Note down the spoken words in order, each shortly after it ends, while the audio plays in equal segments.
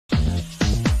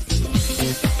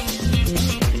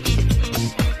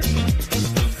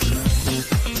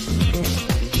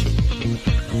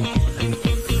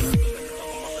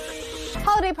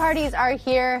parties are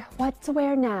here. What to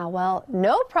wear now? Well,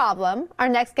 no problem. Our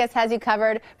next guest has you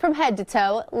covered from head to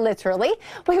toe, literally.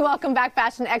 We welcome back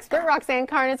fashion expert Roxanne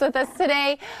Carne is with us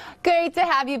today. Great to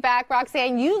have you back,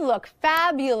 Roxanne. You look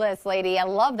fabulous, lady. I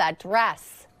love that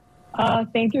dress.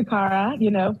 Thank you, Cara.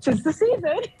 You know, 'tis the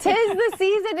season. 'Tis the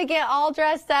season to get all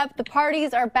dressed up. The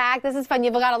parties are back. This is fun.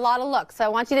 You've got a lot of looks, so I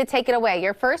want you to take it away.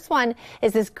 Your first one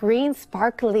is this green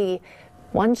sparkly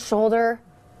one shoulder.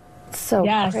 So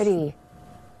pretty.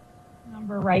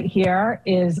 Number right here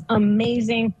is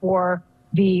amazing for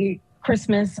the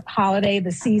Christmas holiday,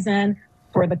 the season,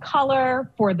 for the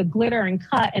color, for the glitter and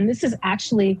cut. And this is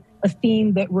actually a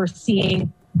theme that we're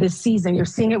seeing this season. You're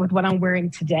seeing it with what I'm wearing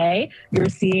today. You're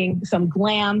seeing some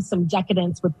glam, some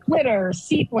decadence with glitter,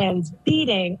 sequins,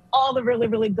 beading, all the really,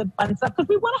 really good fun stuff. Because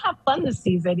we want to have fun this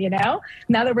season, you know,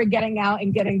 now that we're getting out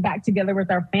and getting back together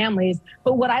with our families.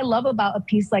 But what I love about a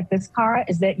piece like this, Cara,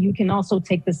 is that you can also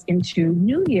take this into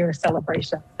New Year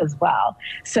celebrations as well.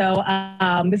 So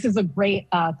this is a great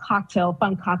fun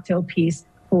cocktail piece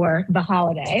for the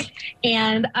holiday.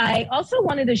 And I also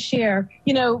wanted to share,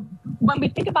 you know, when we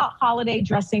think about holiday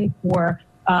dressing for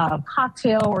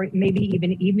cocktail or maybe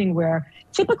even evening wear,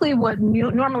 typically what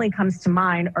normally comes to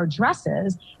mind are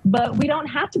dresses, but we don't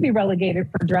have to be relegated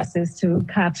for dresses to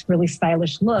have really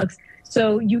stylish looks.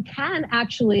 So you can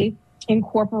actually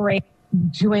incorporate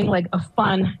doing like a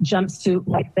fun jumpsuit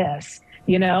like this,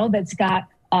 you know, that's got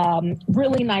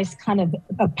really nice kind of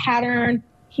a pattern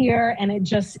here, and it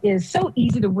just is so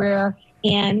easy to wear.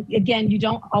 And again, you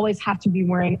don't always have to be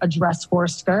wearing a dress or a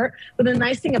skirt. But the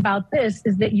nice thing about this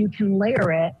is that you can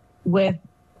layer it with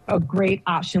a great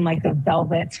option like the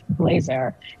velvet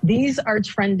blazer. These are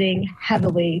trending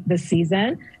heavily this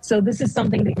season. So this is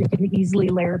something that you can easily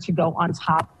layer to go on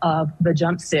top of the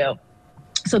jumpsuit.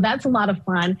 So that's a lot of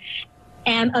fun.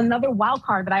 And another wild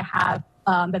card that I have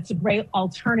that's a great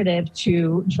alternative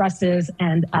to dresses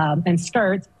and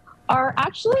skirts are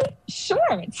actually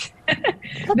shorts.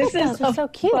 This is so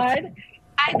cute. Fun.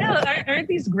 I know, aren't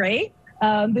these great?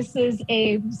 This is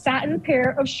a satin pair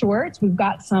of shorts. We've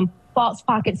got some false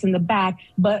pockets in the back,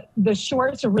 but the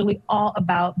shorts are really all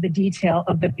about the detail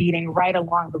of the beading right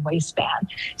along the waistband.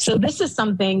 So this is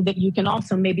something that you can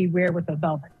also maybe wear with a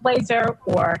velvet blazer,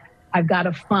 or I've got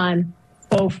a fun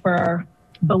faux fur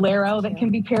bolero that can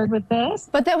be paired with this.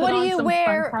 But then what do you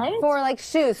wear for like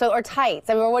shoes or tights?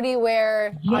 I mean, what do you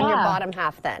wear on your bottom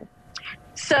half then?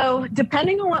 So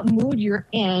depending on what mood you're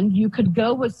in, you could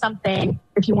go with something.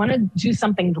 If you want to do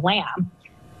something glam,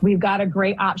 we've got a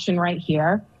great option right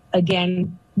here.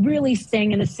 Again, really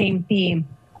staying in the same theme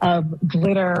of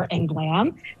glitter and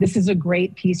glam. This is a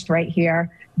great piece right here.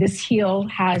 This heel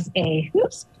has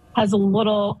a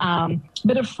little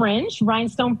bit of fringe,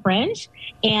 rhinestone fringe.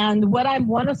 And what I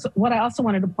also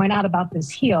wanted to point out about this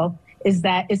heel is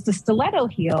that it's the stiletto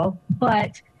heel,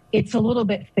 but it's a little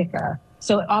bit thicker.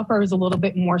 So it offers a little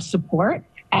bit more support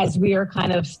as we are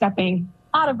kind of stepping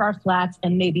out of our flats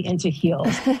and maybe into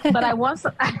heels. But I want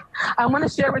to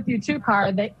share with you too,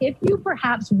 Cara, that if you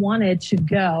perhaps wanted to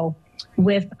go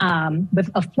with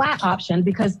a flat option,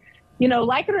 because you know,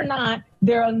 like it or not,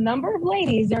 there are a number of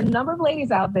ladies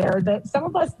out there that some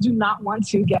of us do not want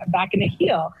to get back in a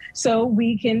heel. So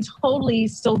we can totally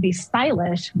still be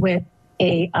stylish with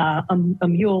a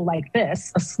mule like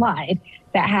this, a slide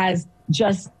that has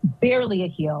just barely a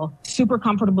heel, super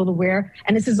comfortable to wear.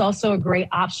 And this is also a great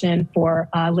option for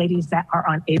ladies that are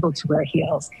unable to wear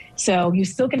heels. So you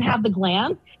still can have the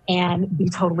glam and be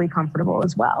totally comfortable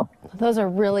as well. Those are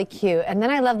really cute. And then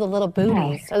I love the little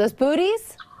booties. Are those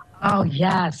booties? Oh,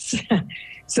 yes.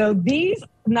 So these,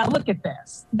 now look at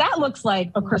this. That looks like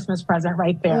a Christmas present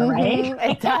right there, right?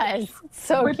 It does.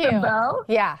 So With cute. the bow?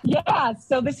 Yeah. Yeah.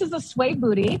 So this is a suede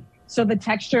booty. So the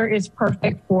texture is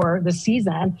perfect for the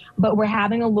season, but we're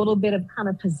having a little bit of kind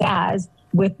of pizzazz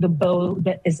with the bow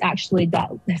that is actually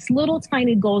got this little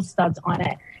tiny gold studs on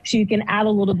it. So you can add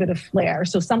a little bit of flair.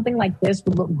 So something like this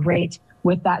would look great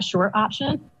with that short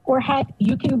option. Or heck,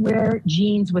 you can wear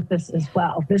jeans with this as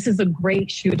well. This is a great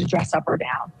shoe to dress up or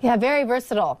down. Yeah, very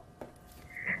versatile.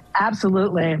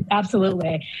 Absolutely.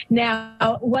 Absolutely.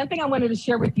 Now, one thing I wanted to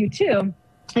share with you too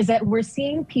is that we're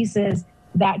seeing pieces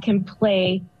that can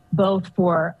play both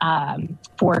for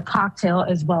cocktail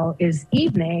as well as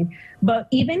evening. But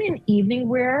even in evening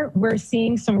wear, we're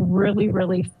seeing some really,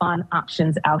 really fun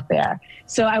options out there.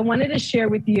 So I wanted to share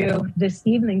with you this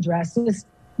evening dress.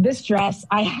 This dress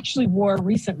I actually wore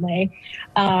recently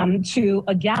to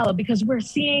a gala because we're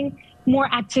seeing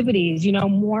more activities, you know,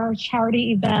 more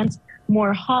charity events,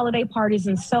 more holiday parties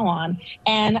and so on.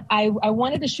 And I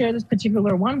wanted to share this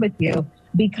particular one with you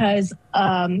because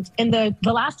in the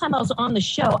last time I was on the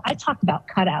show, I talked about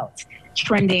cutouts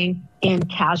trending in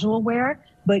casual wear.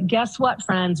 But guess what,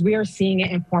 friends? We are seeing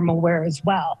it in formal wear as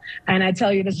well. And I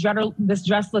tell you, this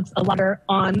dress looks a lot better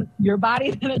on your body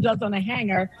than it does on a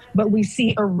hanger. But we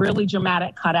see a really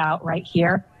dramatic cutout right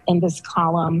here. And this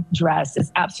column dress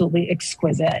is absolutely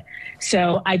exquisite.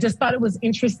 So I just thought it was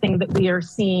interesting that we are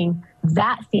seeing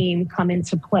that theme come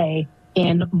into play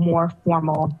in more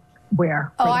formal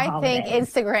wear. Oh, I think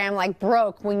Instagram like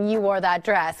broke when you wore that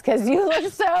dress because you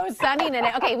look so stunning in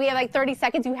it. Okay, we have like 30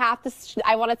 seconds. You have to,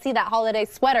 I want to see that holiday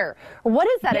sweater. What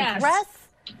is that, a dress?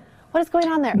 What is going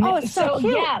on there? Oh, it's so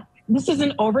cute. Yeah, this is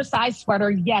an oversized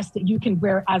sweater, yes, that you can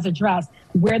wear as a dress.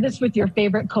 Wear this with your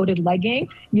favorite coated legging.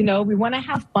 You know, we want to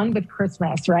have fun with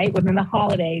Christmas, right? Within the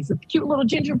holidays, a cute little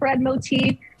gingerbread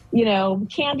motif, you know,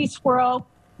 candy swirl.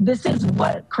 This is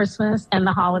what Christmas and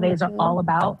the holidays are all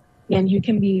about. And you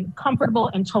can be comfortable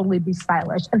and totally be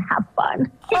stylish and have fun.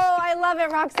 Oh, I love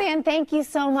it, Roxanne. Thank you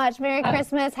so much. Merry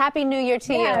Christmas. Happy New Year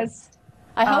to you.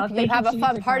 I hope you have a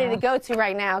fun party to go to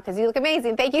right now because you look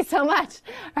amazing. Thank you so much.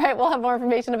 All right, we'll have more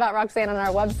information about Roxanne on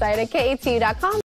our website at KATU.com.